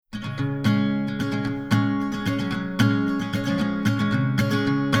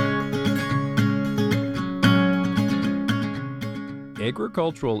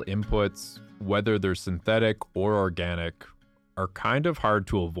Agricultural inputs, whether they're synthetic or organic, are kind of hard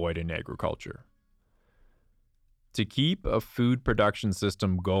to avoid in agriculture. To keep a food production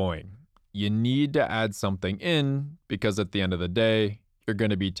system going, you need to add something in because at the end of the day, you're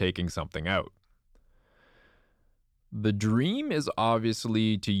going to be taking something out. The dream is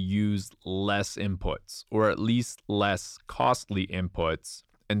obviously to use less inputs, or at least less costly inputs,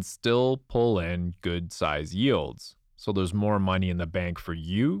 and still pull in good size yields, so there's more money in the bank for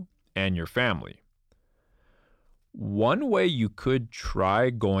you and your family. One way you could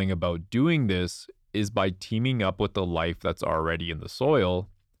try going about doing this is by teaming up with the life that's already in the soil,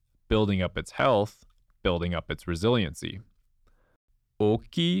 building up its health, building up its resiliency.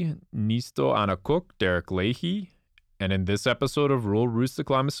 Oki Nisto Anakuk Derek Leahy, and in this episode of Rural Roots to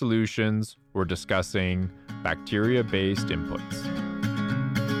Climate Solutions, we're discussing bacteria-based inputs.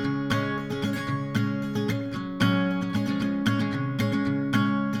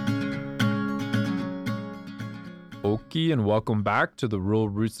 Oki, and welcome back to the Rural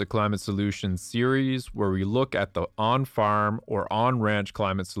Roots to Climate Solutions series, where we look at the on-farm or on-ranch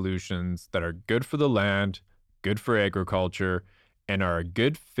climate solutions that are good for the land, good for agriculture, and are a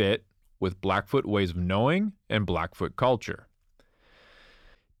good fit with Blackfoot ways of knowing and Blackfoot culture.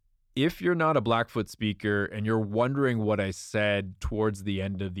 If you're not a Blackfoot speaker and you're wondering what I said towards the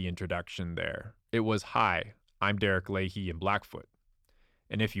end of the introduction there, it was, "Hi, I'm Derek Leahy in Blackfoot."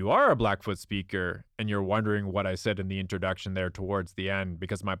 And if you are a Blackfoot speaker and you're wondering what I said in the introduction there towards the end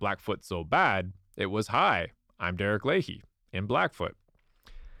because my Blackfoot's so bad, it was, "Hi, I'm Derek Leahy in Blackfoot."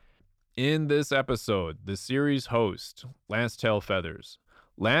 In this episode, the series host, Lance Tailfeathers,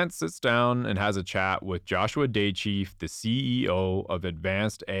 Lance sits down and has a chat with Joshua Daychief, the CEO of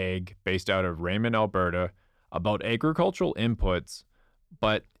Advanced Ag, based out of Raymond, Alberta, about agricultural inputs,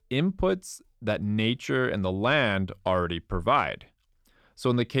 but inputs that nature and the land already provide. So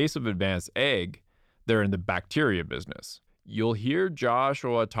in the case of Advanced Ag, they're in the bacteria business. You'll hear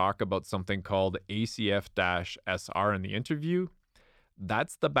Joshua talk about something called ACF-SR in the interview.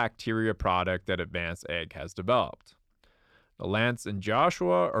 That's the bacteria product that Advanced Ag has developed. Lance and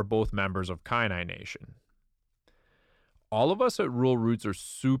Joshua are both members of Kainai Nation. All of us at Rural Roots are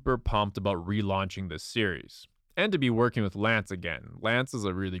super pumped about relaunching this series and to be working with Lance again. Lance is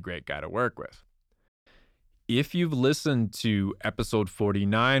a really great guy to work with. If you've listened to episode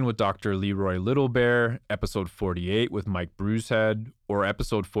 49 with Dr. Leroy Littlebear, episode 48 with Mike Brucehead, or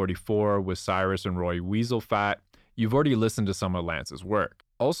episode 44 with Cyrus and Roy Weaselfat, you've already listened to some of Lance's work.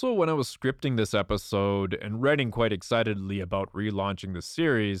 Also, when I was scripting this episode and writing quite excitedly about relaunching the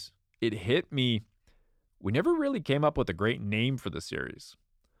series, it hit me, we never really came up with a great name for the series.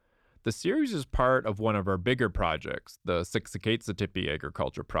 The series is part of one of our bigger projects, the Siksikaitsutipi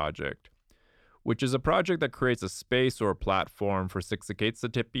Agriculture Project, which is a project that creates a space or a platform for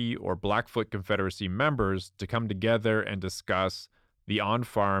Siksikaitsutipi or Blackfoot Confederacy members to come together and discuss the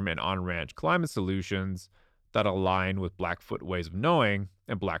on-farm and on-ranch climate solutions that align with Blackfoot ways of knowing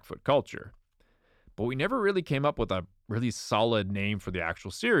and Blackfoot culture. But we never really came up with a really solid name for the actual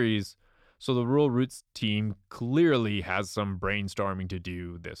series, so the Rural Roots team clearly has some brainstorming to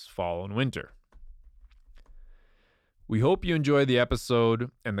do this fall and winter. We hope you enjoy the episode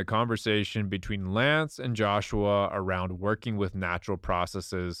and the conversation between Lance and Joshua around working with natural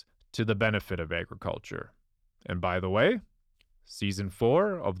processes to the benefit of agriculture. And by the way, Season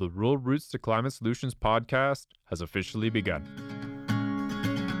 4 of the Rural Roots to Climate Solutions podcast has officially begun.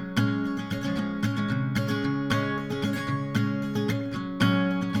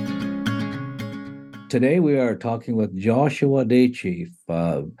 Today we are talking with Joshua Daychief.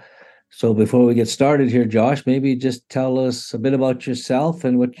 So before we get started here, Josh, maybe just tell us a bit about yourself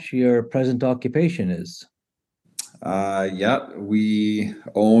and what your present occupation is. We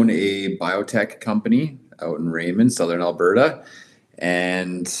own a biotech company out in Raymond, Southern Alberta.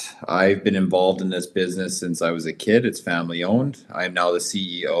 And I've been involved in this business since I was a kid. It's family owned. I am now the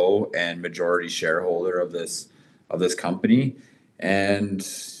CEO and majority shareholder of this company. And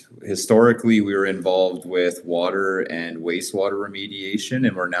historically, we were involved with water and wastewater remediation,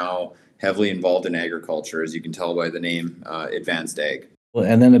 and we're now heavily involved in agriculture, as you can tell by the name, Advanced Ag. Well,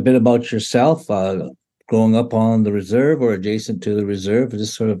 and then a bit about yourself, growing up on the reserve or adjacent to the reserve,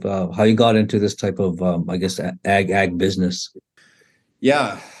 just sort of how you got into this type of, ag business.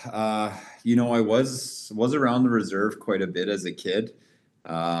 Yeah, I was around the reserve quite a bit as a kid.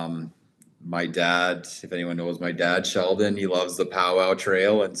 My dad, if anyone knows my dad, Sheldon, he loves the powwow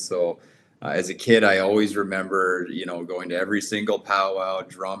trail. And so as a kid, I always remember, going to every single powwow,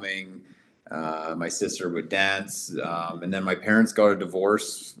 drumming. My sister would dance. And then my parents got a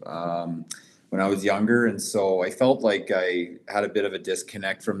divorce when I was younger. And so I felt like I had a bit of a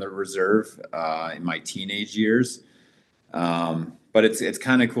disconnect from the reserve in my teenage years. But it's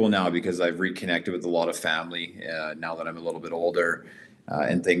kind of cool now because I've reconnected with a lot of family now that I'm a little bit older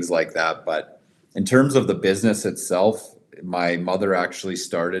and things like that. But in terms of the business itself, my mother actually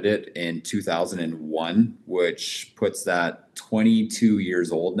started it in 2001, which puts that 22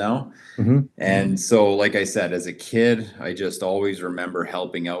 years old now. Mhm. And so, like I said, as a kid, I just always remember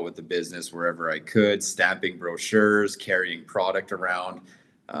helping out with the business wherever I could, stamping brochures, carrying product around.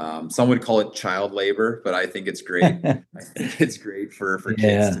 Some would call it child labor, but I think it's great. I think it's great for kids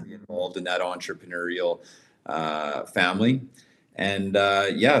Yeah. to be involved in that entrepreneurial family. And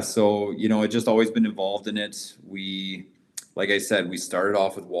yeah, so I've just always been involved in it. Like I said, we started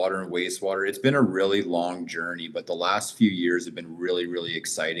off with water and wastewater. It's been a really long journey, but the last few years have been really, really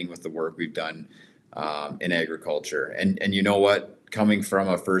exciting with the work we've done in agriculture. And you know what? Coming from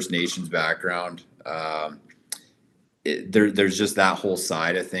a First Nations background, there's just that whole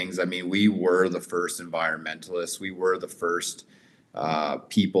side of things. I mean, we were the first environmentalists. We were the first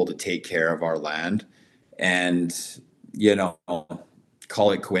people to take care of our land. And, you know,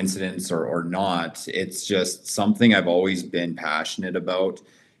 call it coincidence or not, it's just something I've always been passionate about.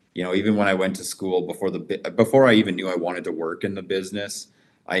 Even when I went to school before I even knew I wanted to work in the business,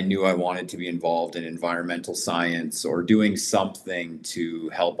 I knew I wanted to be involved in environmental science or doing something to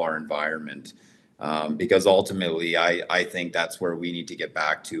help our environment. Because ultimately, I think that's where we need to get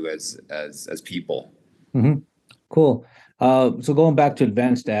back to as people. Mhm. Cool. So going back to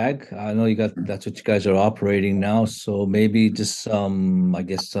advanced ag, I know that's what you guys are operating now. So maybe just I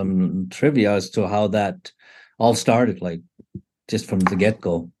guess some trivia as to how that all started, like just from the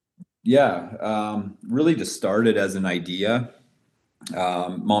get-go. Yeah, really just started as an idea.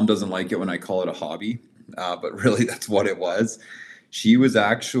 Mom doesn't like it when I call it a hobby, but really that's what it was. She was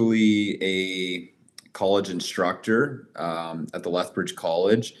actually a college instructor at the Lethbridge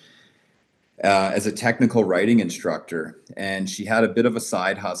College as a technical writing instructor. And she had a bit of a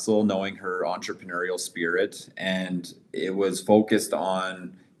side hustle, knowing her entrepreneurial spirit. And it was focused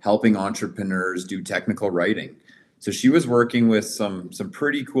on helping entrepreneurs do technical writing. So she was working with some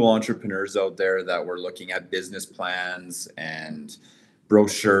pretty cool entrepreneurs out there that were looking at business plans and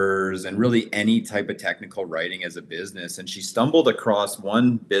brochures and really any type of technical writing as a business. And she stumbled across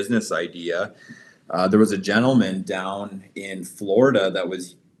one business idea. There was a gentleman down in Florida that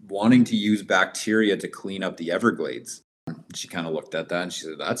was wanting to use bacteria to clean up the Everglades. She kind of looked at that and she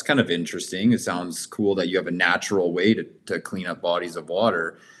said, "That's kind of interesting. It sounds cool that you have a natural way to clean up bodies of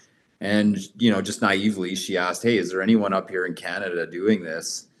water." And, just naively, she asked, "Hey, is there anyone up here in Canada doing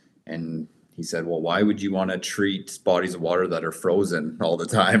this?" And he said, "Well, why would you want to treat bodies of water that are frozen all the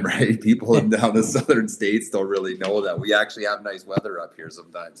time, right? People in down the southern states don't really know that. We actually have nice weather up here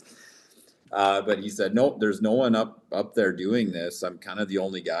sometimes." But he said, "Nope, there's no one up there doing this. I'm kind of the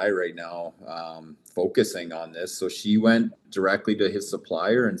only guy right now focusing on this." So she went directly to his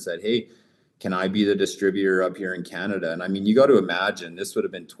supplier and said, "Hey, can I be the distributor up here in Canada?" And I mean, you got to imagine this would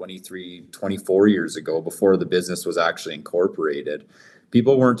have been 23, 24 years ago before the business was actually incorporated.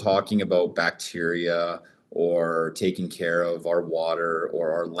 People weren't talking about bacteria or taking care of our water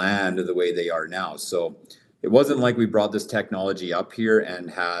or our land the way they are now. So it wasn't like we brought this technology up here and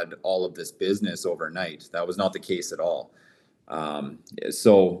had all of this business overnight. That was not the case at all.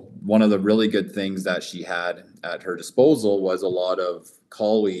 So one of the really good things that she had at her disposal was a lot of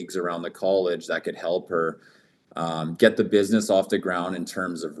colleagues around the college that could help her get the business off the ground in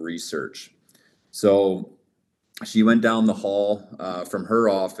terms of research. So she went down the hall from her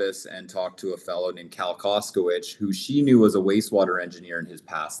office and talked to a fellow named Cal Koskowich, who she knew was a wastewater engineer in his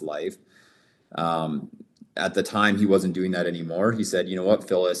past life. At the time, he wasn't doing that anymore. He said, "You know what,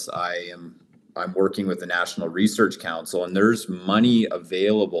 Phyllis, I'm working with the National Research Council, and there's money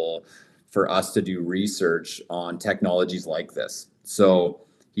available for us to do research on technologies like this." So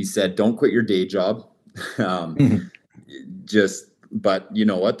he said, "Don't quit your day job. um, but you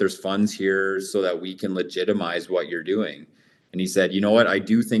know what? There's funds here so that we can legitimize what you're doing." And he said, "You know what? I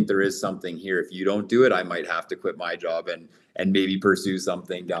do think there is something here. If you don't do it, I might have to quit my job and maybe pursue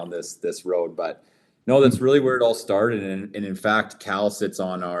something down this road." But no, that's really where it all started. And in fact, Cal sits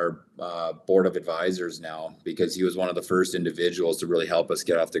on our board of advisors now because he was one of the first individuals to really help us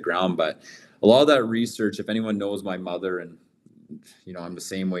get off the ground. But a lot of that research, if anyone knows my mother, and I'm the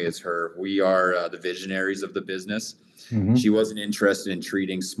same way as her, we are the visionaries of the business. Mhm. She wasn't interested in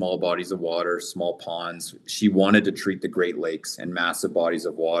treating small bodies of water, small ponds. She wanted to treat the Great Lakes and massive bodies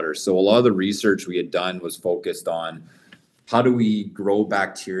of water. So a lot of the research we had done was focused on how do we grow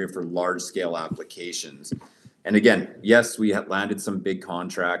bacteria for large scale applications. And again, yes, we had landed some big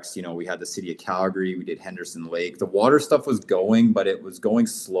contracts. You know, we had the city of Calgary, we did Henderson Lake. The water stuff was going, but it was going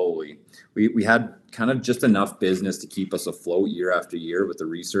slowly. We had kind of just enough business to keep us afloat year after year with the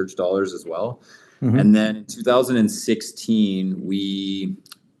research dollars as well. Mm-hmm. And then in 2016,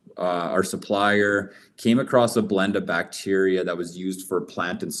 our supplier came across a blend of bacteria that was used for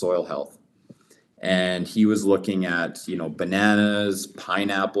plant and soil health. And he was looking at, you know, bananas,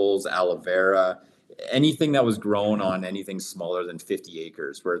 pineapples, aloe vera, anything that was grown on anything smaller than 50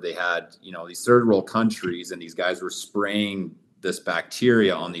 acres, where they had, you know, these third world countries, and these guys were spraying this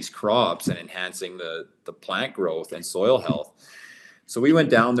bacteria on these crops and enhancing the plant growth and soil health. So we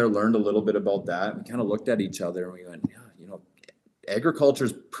went down there, learned a little bit about that. We kind of looked at each other and we went, yeah, you know, agriculture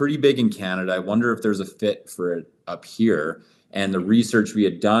is pretty big in Canada. I wonder if there's a fit for it up here. And the research we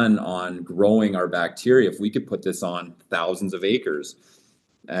had done on growing our bacteria, if we could put this on thousands of acres.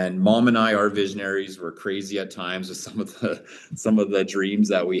 And Mom and I, our visionaries, were crazy at times with some of the dreams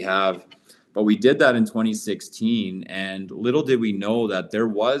that we have. But we did that in 2016, and little did we know that there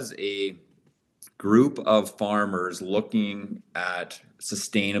was a group of farmers looking at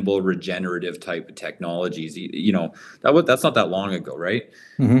sustainable regenerative type of technologies. You know, that's not that long ago, right?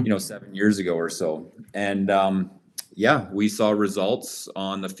 Mm-hmm. You know, 7 years ago or so. And yeah, we saw results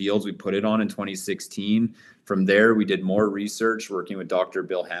on the fields we put it on in 2016. From there, we did more research working with Dr.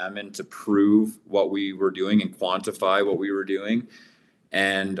 Bill Hammond to prove what we were doing and quantify what we were doing.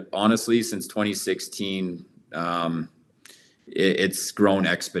 And honestly, since 2016, it's grown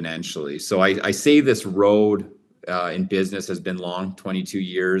exponentially. So I say this road in business has been long, 22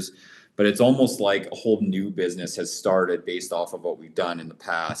 years, but it's almost like a whole new business has started based off of what we've done in the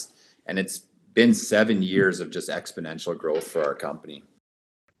past. And it's been 7 years of just exponential growth for our company.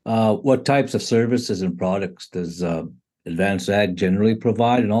 What types of services and products does Advanced Ag generally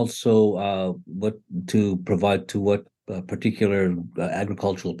provide, and also what particular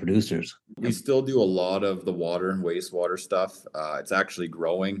agricultural producers? We still do a lot of the water and wastewater stuff. It's actually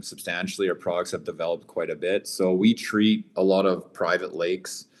growing substantially. Our products have developed quite a bit. So we treat a lot of private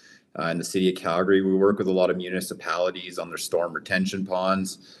lakes in the city of Calgary. We work with a lot of municipalities on their storm retention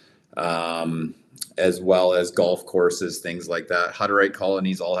ponds, as well as golf courses, things like that. Hutterite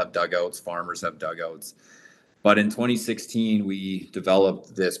colonies all have dugouts. Farmers have dugouts. But in 2016, we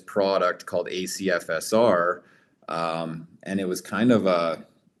developed this product called ACFSR, and it was kind of a,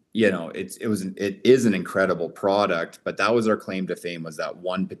 you know, it is an incredible product, but that was our claim to fame, was that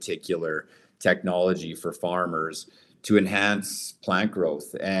one particular technology for farmers to enhance plant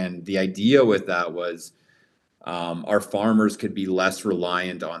growth. And the idea with that was our farmers could be less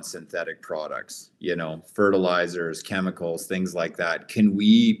reliant on synthetic products, you know, fertilizers, chemicals, things like that. Can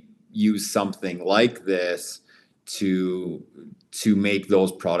we use something like this to make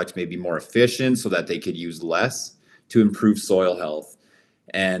those products maybe more efficient so that they could use less to improve soil health?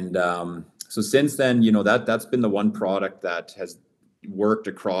 And so since then, you know, that's been the one product that has worked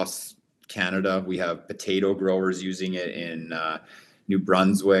across Canada. We have potato growers using it in New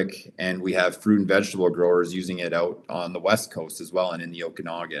Brunswick, and we have fruit and vegetable growers using it out on the West Coast as well, and in the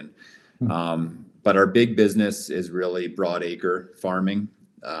Okanagan. But our big business is really broadacre farming.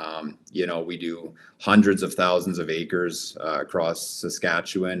 You know, we do hundreds of thousands of acres across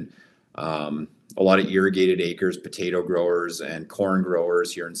Saskatchewan, a lot of irrigated acres, potato growers and corn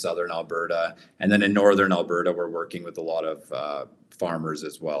growers here in southern Alberta. And then in northern Alberta, we're working with a lot of farmers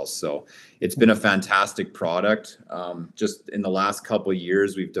as well. So it's been a fantastic product. Just in the last couple of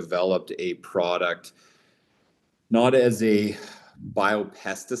years, we've developed a product, not as a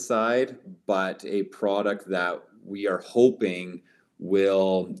biopesticide, but a product that we are hoping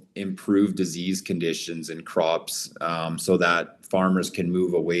will improve disease conditions in crops, so that farmers can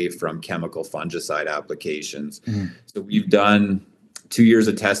move away from chemical fungicide applications. So we've done 2 years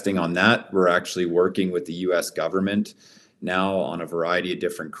of testing on that. We're actually working with the US government now on a variety of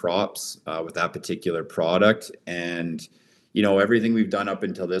different crops with that particular product. And, you know, everything we've done up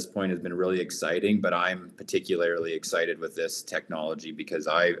until this point has been really exciting, but I'm particularly excited with this technology because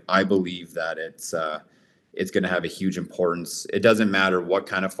I believe that it's going to have a huge importance. It doesn't matter what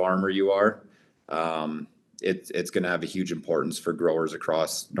kind of farmer you are. It's going to have a huge importance for growers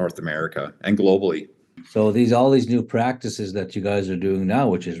across North America and globally. So all these new practices that you guys are doing now,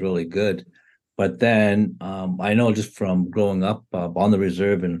 which is really good. But then I know just from growing up on the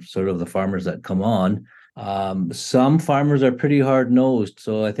reserve and sort of the farmers that come on, some farmers are pretty hard-nosed.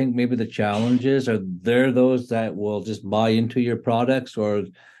 So I think maybe the challenges are there those that will just buy into your products, or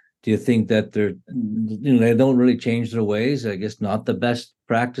do you think that they don't really change their ways? I guess not the best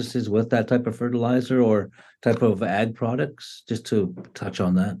practices with that type of fertilizer or type of ag products, just to touch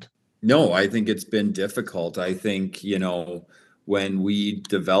on that. No, I think it's been difficult. I think, when we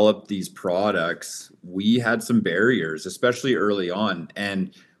developed these products, we had some barriers, especially early on,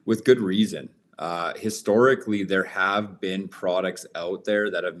 and with good reason. Historically, there have been products out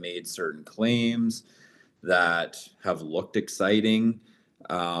there that have made certain claims that have looked exciting,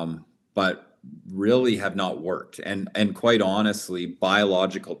 but really have not worked. And quite honestly,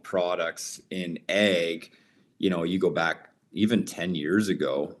 biological products in ag, you go back even 10 years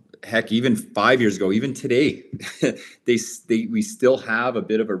ago, heck, even 5 years ago, even today, we still have a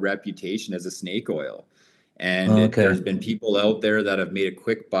bit of a reputation as a snake oil. And Okay. there's been people out there that have made a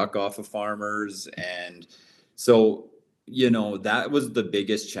quick buck off of farmers. And so, that was the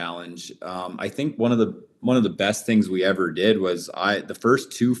biggest challenge. I think one of the best things we ever did was the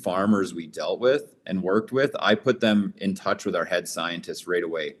first two farmers we dealt with and worked with, I put them in touch with our head scientist right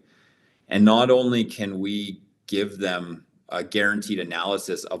away. And not only can we give them a guaranteed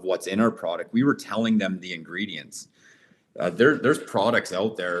analysis of what's in our product, we were telling them the ingredients. There's products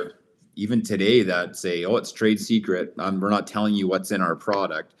out there even today that say, "Oh, it's trade secret. We're not telling you what's in our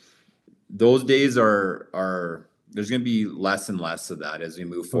product." Those days are there's going to be less and less of that as we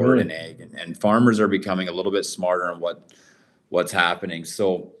move Oh, forward in really? ag, and farmers are becoming a little bit smarter on what's happening.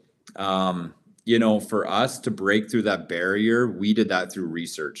 So, for us to break through that barrier, we did that through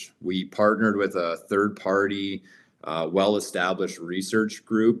research. We partnered with a third party, well-established research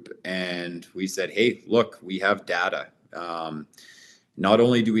group, and we said, "Hey, look, we have data." Not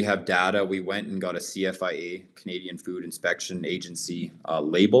only do we have data, we went and got a CFIA, Canadian Food Inspection Agency,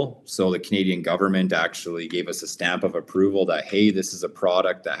 label. So the Canadian government actually gave us a stamp of approval that, hey, this is a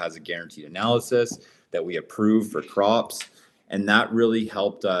product that has a guaranteed analysis that we approve for crops. And that really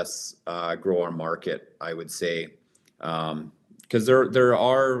helped us grow our market, I would say. Because there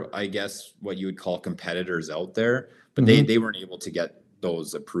are, I guess, what you would call competitors out there, but they weren't able to get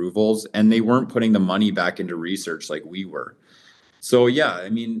those approvals, and they weren't putting the money back into research like we were. So yeah, I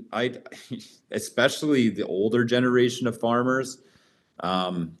mean, especially the older generation of farmers,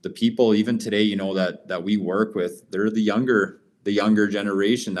 the people even today, that we work with, they're the younger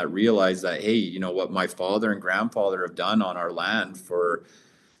generation that realize that, hey, what my father and grandfather have done on our land for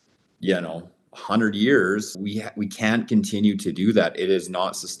 100 years, we can't continue to do that. It is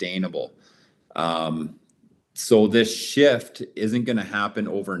not sustainable. So this shift isn't going to happen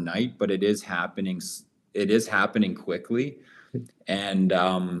overnight, but it is happening. It is happening quickly. And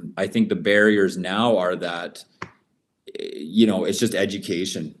I think the barriers now are that, it's just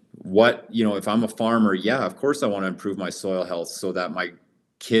education. If I'm a farmer, yeah, of course I want to improve my soil health so that my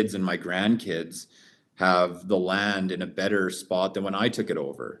kids and my grandkids have the land in a better spot than when I took it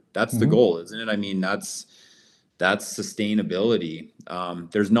over. That's the goal, isn't it? I mean, that's sustainability.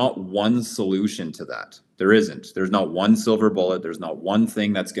 There's not one solution to that. There isn't. There's not one silver bullet. There's not one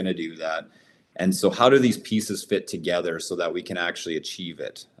thing that's going to do that. And so how do these pieces fit together so that we can actually achieve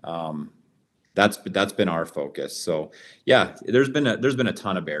it? That's been our focus. So yeah, there's been a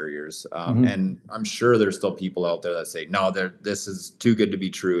ton of barriers. And I'm sure there's still people out there that say, no, this is too good to be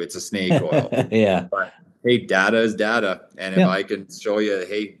true. It's a snake oil. Yeah. But hey, data is data. And if Yeah. I can show you,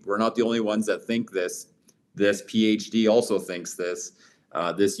 hey, we're not the only ones that think this. This PhD also thinks this.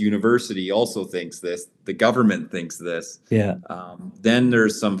 This university also thinks this. The government thinks this. Yeah. Then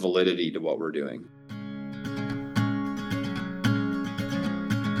there's some validity to what we're doing.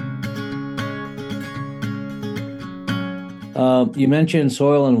 You mentioned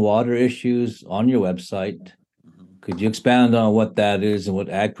soil and water issues on your website. Could you expand on what that is and what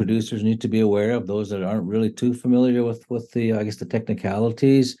ag producers need to be aware of, those that aren't really too familiar with the, I guess, the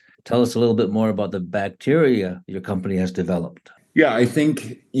technicalities? Tell us a little bit more about the bacteria your company has developed. Yeah, I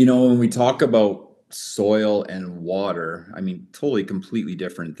think, when we talk about soil and water, I mean, totally completely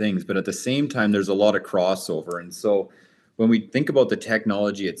different things, but at the same time, there's a lot of crossover. And so when we think about the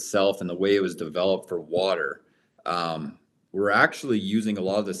technology itself and the way it was developed for water, we're actually using a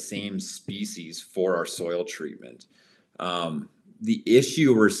lot of the same species for our soil treatment. The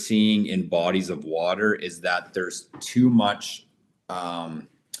issue we're seeing in bodies of water is that there's too much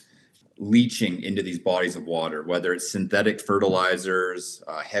leaching into these bodies of water, whether it's synthetic fertilizers,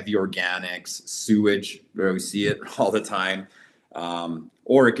 heavy organics, sewage, where we see it all the time,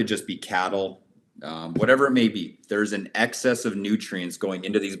 or it could just be cattle, whatever it may be. There's an excess of nutrients going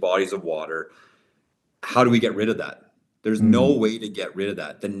into these bodies of water. How do we get rid of that? There's no way to get rid of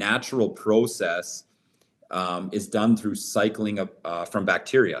that. The natural process is done through cycling from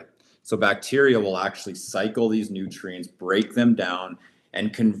bacteria. So bacteria will actually cycle these nutrients, break them down,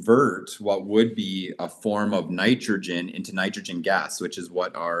 and convert what would be a form of nitrogen into nitrogen gas, which is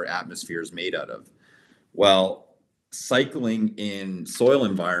what our atmosphere is made out of. Well, cycling in soil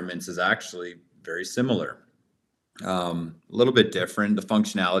environments is actually very similar. A little bit different. The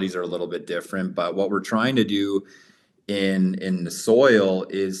functionalities are a little bit different, but what we're trying to do in the soil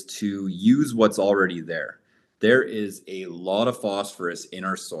is to use what's already there. There is a lot of phosphorus in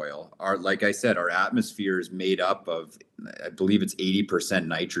our soil. Like I said, our atmosphere is made up of, I believe it's 80%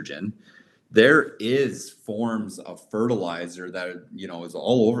 nitrogen. There is forms of fertilizer that is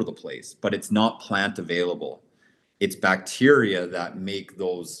all over the place, but it's not plant available. It's bacteria that make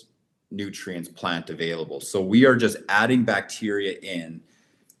those nutrients plant available. So we are just adding bacteria in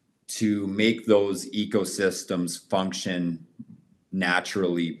to make those ecosystems function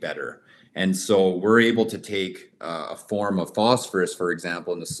naturally better. And so we're able to take a form of phosphorus, for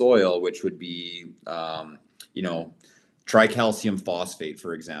example, in the soil, which would be, tricalcium phosphate,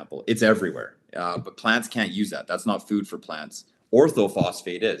 for example. It's everywhere, but plants can't use that. That's not food for plants.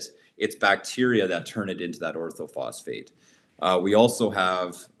 Orthophosphate is. It's bacteria that turn it into that orthophosphate. We also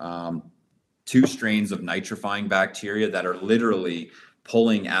have 2 strains of nitrifying bacteria that are literally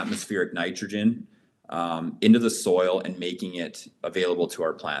pulling atmospheric nitrogen into the soil and making it available to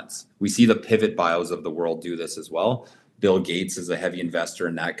our plants. We see the pivot bios of the world do this as well. Bill Gates is a heavy investor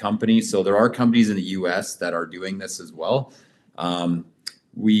in that company. So there are companies in the US that are doing this as well.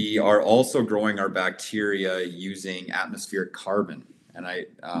 We are also growing our bacteria using atmospheric carbon. And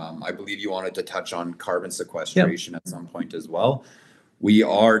I believe you wanted to touch on carbon sequestration at some point as well. We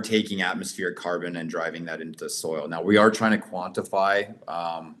are taking atmospheric carbon and driving that into the soil. Now we are trying to quantify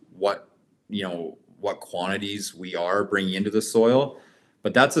what quantities we are bringing into the soil,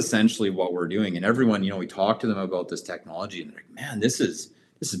 but that's essentially what we're doing. And everyone, we talk to them about this technology and they're like, man, this is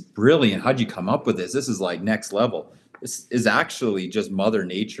brilliant. How'd you come up with this? This is like next level. This is actually just Mother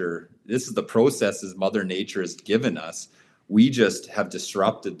Nature. This is the processes Mother Nature has given us. We just have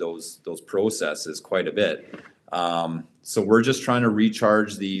disrupted those processes quite a bit. So we're just trying to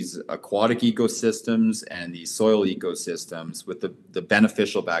recharge these aquatic ecosystems and these soil ecosystems with the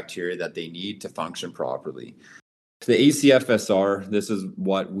beneficial bacteria that they need to function properly. The ACFSR, this is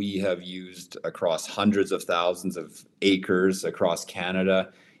what we have used across hundreds of thousands of acres across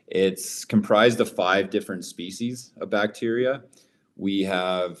Canada. It's comprised of 5 different species of bacteria. We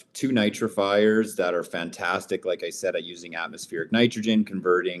have 2 nitrifiers that are fantastic, like I said, at using atmospheric nitrogen,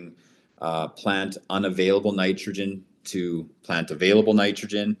 converting plant unavailable nitrogen to plant available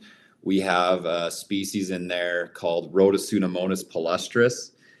nitrogen. We have a species in there called Rhodopseudomonas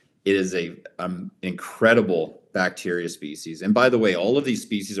palustris. It is an incredible bacteria species. And by the way, all of these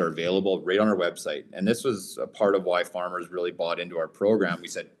species are available right on our website. And this was a part of why farmers really bought into our program. We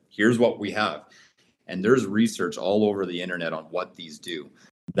said, here's what we have. And there's research all over the internet on what these do.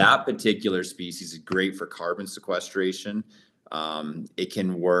 That particular species is great for carbon sequestration. It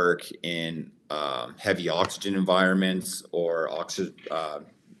can work in heavy oxygen environments or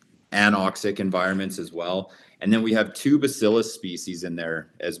anoxic environments as well. And then we have 2 bacillus species in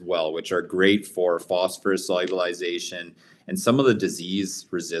there as well, which are great for phosphorus solubilization and some of the disease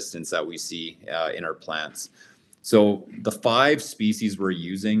resistance that we see in our plants. So the 5 species we're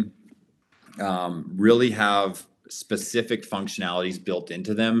using really have specific functionalities built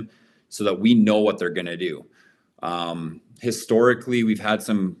into them so that we know what they're going to do. Historically, we've had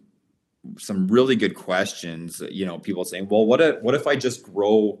some really good questions. People saying, well, what if I just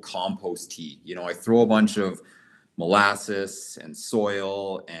grow compost tea? I throw a bunch of molasses and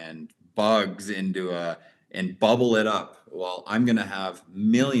soil and bugs into and bubble it up. Well, I'm going to have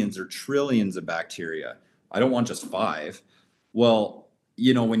millions or trillions of bacteria. I don't want just 5. Well,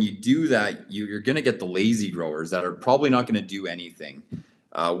 when you do that, you're going to get the lazy growers that are probably not going to do anything.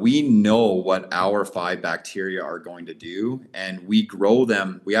 We know what our 5 bacteria are going to do, and we grow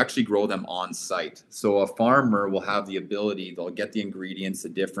them. We actually grow them on site. So a farmer will have the ability, they'll get the ingredients, the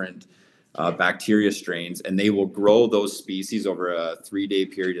different bacteria strains, and they will grow those species over a 3-day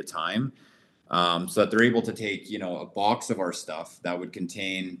period of time so that they're able to take, a box of our stuff that would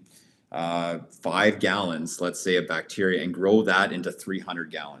contain 5 gallons, let's say, of bacteria and grow that into 300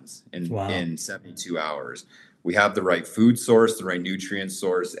 gallons in 72 hours. We have the right food source, the right nutrient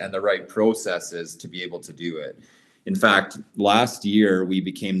source, and the right processes to be able to do it. In fact, last year, we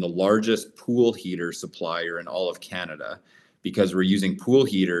became the largest pool heater supplier in all of Canada because we're using pool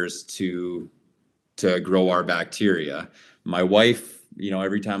heaters to grow our bacteria. My wife,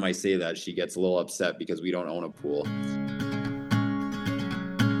 every time I say that, she gets a little upset because we don't own a pool.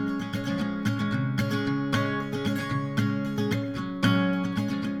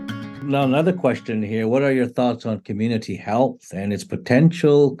 Now, another question here. What are your thoughts on community health and its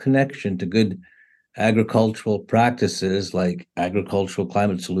potential connection to good agricultural practices like agricultural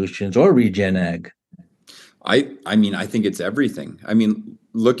climate solutions or regen ag? I mean, I think it's everything. I mean,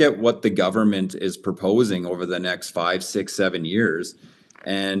 look at what the government is proposing over the next 5, 6, 7 years,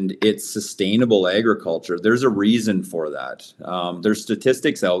 and it's sustainable agriculture. There's a reason for that. There's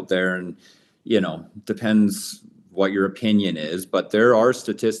statistics out there, and depends what your opinion is, but there are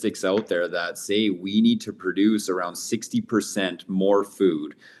statistics out there that say we need to produce around 60% more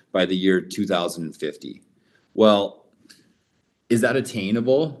food by the year 2050. Well, is that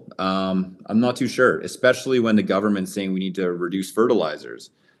attainable? I'm not too sure, especially when the government's saying we need to reduce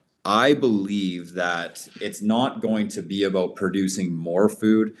fertilizers. I believe that it's not going to be about producing more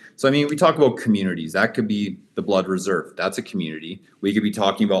food. So, I mean, we talk about communities. That could be the Blood Reserve. That's a community. We could be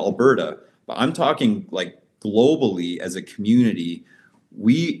talking about Alberta. But I'm talking like globally as a community.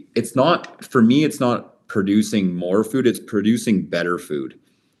 It's not, for me, it's not producing more food, it's producing better food.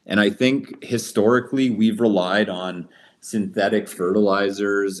 And I think historically we've relied on synthetic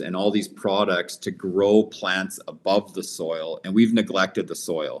fertilizers and all these products to grow plants above the soil, and we've neglected the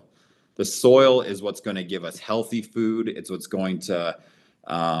soil. The soil is what's going to give us healthy food. It's what's going to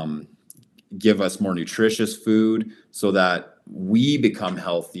give us more nutritious food so that we become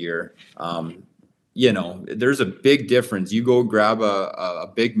healthier. There's a big difference. You go grab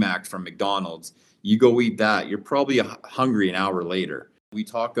a Big Mac from McDonald's, you go eat that, you're probably hungry an hour later. We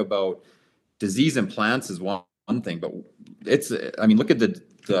talk about disease in plants is one thing, but look at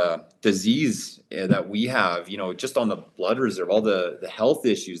the disease that we have, just on the Blood Reserve, all the health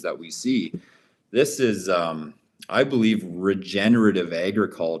issues that we see. This is, I believe regenerative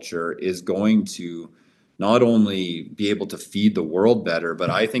agriculture is going to not only be able to feed the world better, but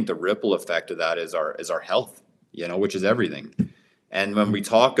I think the ripple effect of that is our health, which is everything. And when we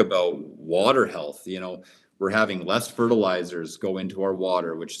talk about water health, we're having less fertilizers go into our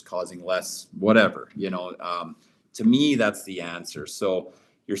water, which is causing less whatever, to me, that's the answer. So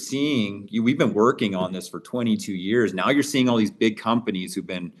you're seeing, we've been working on this for 22 years. Now you're seeing all these big companies who've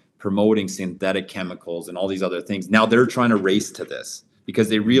been promoting synthetic chemicals and all these other things. Now they're trying to race to this because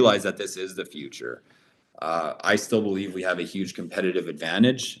they realize that this is the future. I still believe we have a huge competitive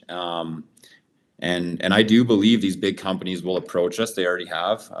advantage. And I do believe these big companies will approach us. They already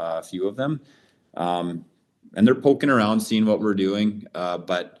have a few of them. And they're poking around, seeing what we're doing.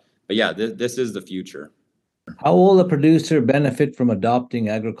 But yeah, this is the future. How will a producer benefit from adopting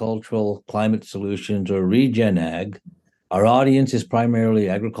agricultural climate solutions or regen ag? Our audience is primarily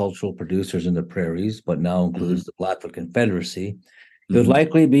agricultural producers in the prairies, but now includes the Blackfoot Confederacy. It would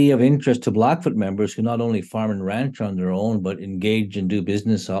likely be of interest to Blackfoot members who not only farm and ranch on their own, but engage and do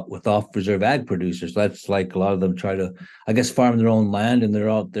business with off-reserve ag producers. That's like a lot of them try to, I guess, farm their own land, and they're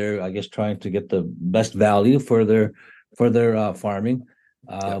out there, I guess, trying to get the best value for their farming.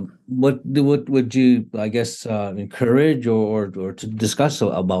 What would you, I guess, encourage or to discuss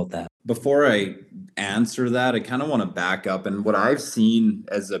about that? Before I answer that, I kind of want to back up. And what I've seen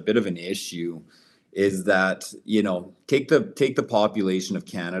as a bit of an issue is that, take the population of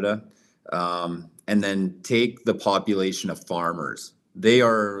Canada, and then take the population of farmers. They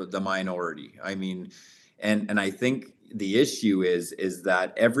are the minority. I mean, and I think the issue is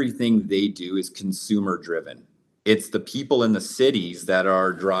that everything they do is consumer driven. It's the people in the cities that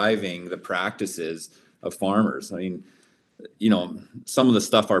are driving the practices of farmers. I mean, some of the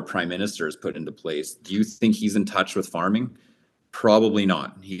stuff our prime minister has put into place. Do you think he's in touch with farming? Probably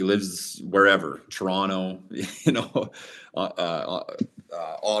not. He lives wherever, Toronto,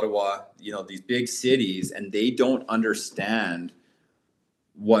 Ottawa, these big cities, and they don't understand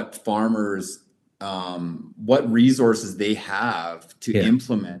what farmers, what resources they have to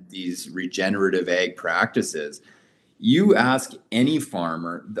implement these regenerative ag practices. You ask any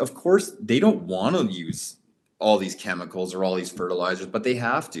farmer, of course, they don't want to use all these chemicals or all these fertilizers, but they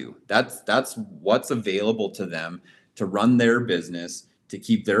have to. That's what's available to them to run their business, to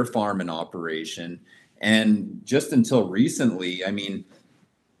keep their farm in operation. And just until recently, I mean,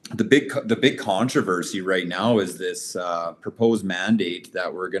 the big controversy right now is this proposed mandate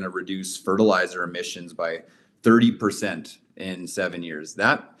that we're going to reduce fertilizer emissions by 30% in 7 years.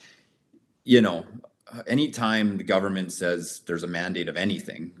 That, anytime the government says there's a mandate of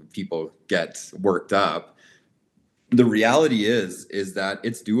anything, people get worked up. The reality is that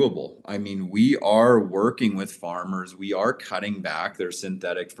it's doable. I mean, we are working with farmers. We are cutting back their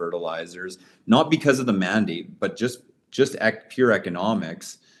synthetic fertilizers, not because of the mandate, but just pure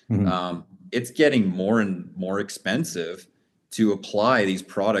economics. It's getting more and more expensive to apply these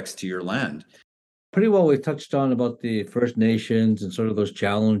products to your land. Pretty well, we touched on about the First Nations and sort of those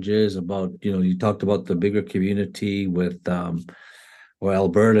challenges about, you talked about the bigger community with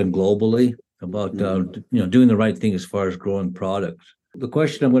Alberta and globally about, doing the right thing as far as growing products. The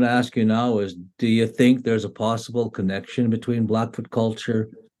question I'm going to ask you now is, do you think there's a possible connection between Blackfoot culture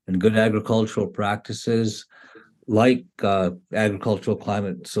and good agricultural practices like agricultural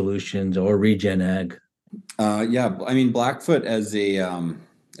climate solutions or regen ag? Yeah, I mean Blackfoot as a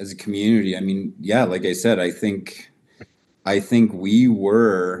community. I mean, yeah, like I said, I think we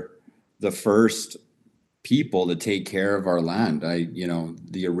were the first people to take care of our land.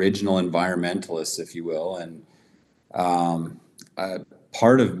 The original environmentalists, if you will, and um,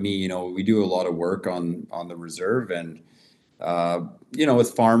 part of me, we do a lot of work on the reserve and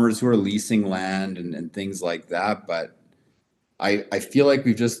with farmers who are leasing land and things like that. But I feel like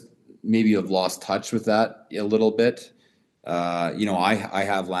we've just maybe have lost touch with that a little bit. I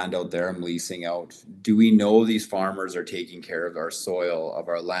have land out there I'm leasing out. Do we know these farmers are taking care of our soil, of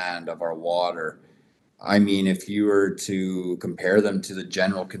our land, of our water? I mean, if you were to compare them to the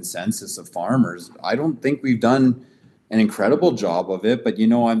general consensus of farmers, I don't think we've done an incredible job of it. But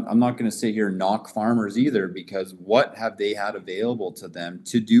I'm not going to sit here and knock farmers either, because what have they had available to them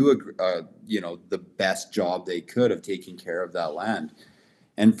to do the best job they could of taking care of that land?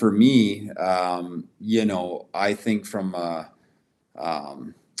 And for me, I think from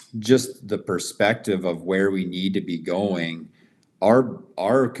just the perspective of where we need to be going,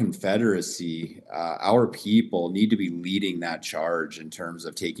 our confederacy, our people need to be leading that charge in terms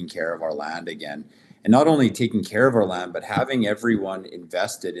of taking care of our land again, and not only taking care of our land, but having everyone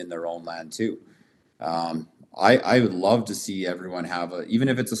invested in their own land too. I would love to see everyone have even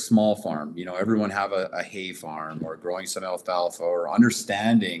if it's a small farm, everyone have a hay farm or growing some alfalfa or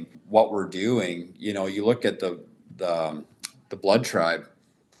understanding what we're doing. You look at the Blood Tribe,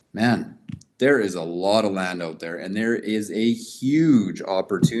 man, there is a lot of land out there, and there is a huge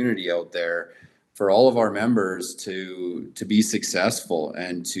opportunity out there for all of our members to be successful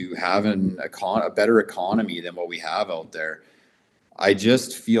and to have a better economy than what we have out there. I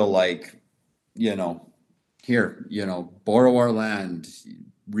just feel like, here, borrow our land,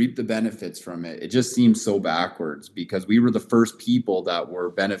 reap the benefits from it. It just seems so backwards because we were the first people that were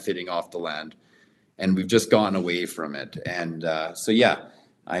benefiting off the land, and we've just gotten away from it. And so, yeah,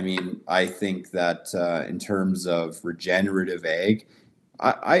 I mean, I think that in terms of regenerative ag,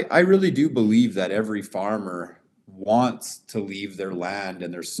 I really do believe that every farmer wants to leave their land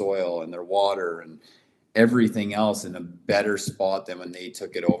and their soil and their water and everything else in a better spot than when they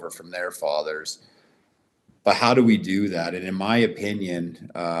took it over from their fathers. But how do we do that? And in my opinion,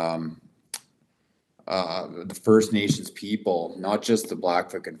 the First Nations people, not just the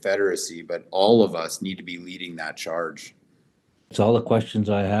Blackfoot Confederacy, but all of us need to be leading that charge. That's all the questions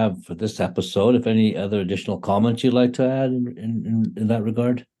I have for this episode. If any other additional comments you'd like to add in that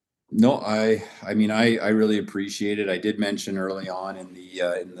regard? No, I mean, I really appreciate it. I did mention early on in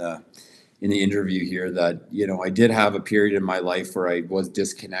the interview here that I did have a period in my life where I was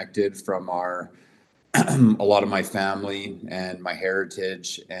disconnected from a lot of my family and my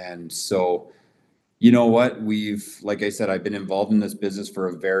heritage. And so, you know what, like I said, I've been involved in this business for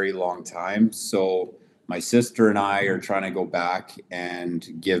a very long time. So my sister and I are trying to go back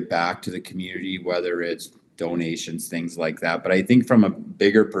and give back to the community, whether it's donations, things like that. But I think from a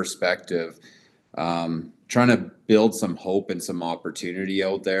bigger perspective, trying to build some hope and some opportunity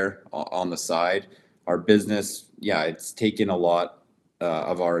out there on the side. Our business, yeah, it's taken a lot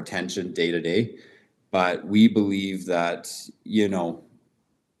of our attention day to day. But we believe that,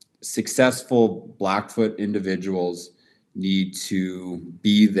 successful Blackfoot individuals need to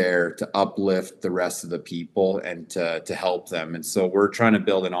be there to uplift the rest of the people and to help them. And so we're trying to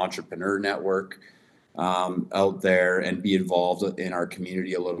build an entrepreneur network out there and be involved in our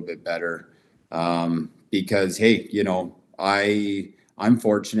community a little bit better. Because, hey, I'm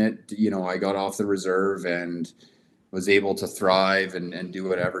fortunate, I got off the reserve and was able to thrive and do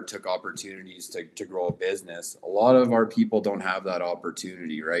whatever, took opportunities to grow a business. A lot of our people don't have that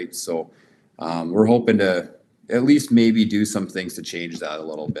opportunity, right? So we're hoping to at least maybe do some things to change that a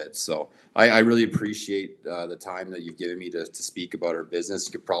little bit. So I really appreciate the time that you've given me to speak about our business.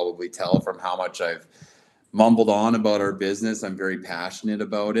 You could probably tell from how much I've mumbled on about our business. I'm very passionate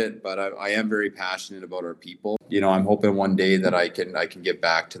about it, but I am very passionate about our people. I'm hoping one day that I can get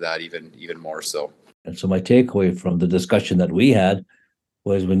back to that even more so. And so my takeaway from the discussion that we had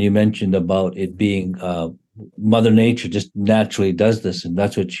was when you mentioned about it being Mother Nature just naturally does this, and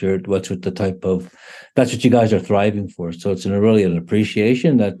that's what you guys are thriving for. So it's really an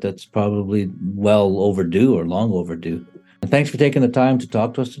appreciation that's probably well overdue or long overdue. And thanks for taking the time to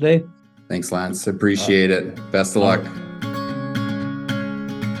talk to us today. Thanks, Lance. Appreciate it. Best of luck.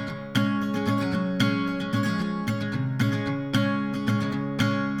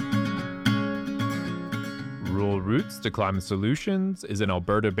 Roots to Climate Solutions is an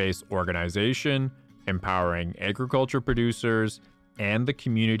Alberta-based organization empowering agriculture producers and the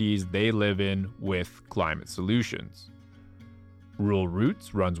communities they live in with climate solutions. Rural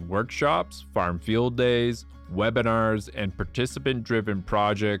Roots runs workshops, farm field days, webinars, and participant-driven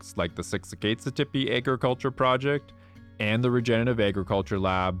projects like the Siksikaitsatippi Agriculture Project and the Regenerative Agriculture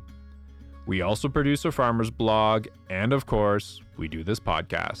Lab. We also produce a farmer's blog, and of course, we do this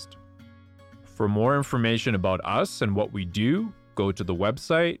podcast. For more information about us and what we do, go to the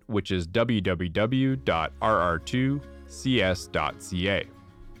website, which is www.rr2cs.ca.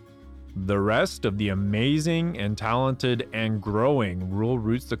 The rest of the amazing and talented and growing Rural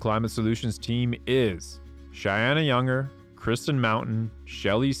Roots to Climate Solutions team is Cheyenne Younger, Kristen Mountain,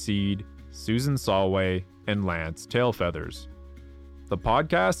 Shelley Seed, Susan Solway, and Lance Tailfeathers. The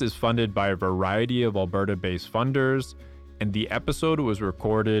podcast is funded by a variety of Alberta-based funders, and the episode was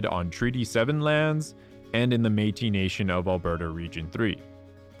recorded on Treaty 7 lands and in the Métis Nation of Alberta Region 3.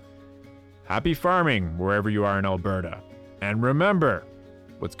 Happy farming wherever you are in Alberta. And remember,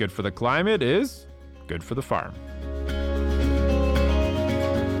 what's good for the climate is good for the farm.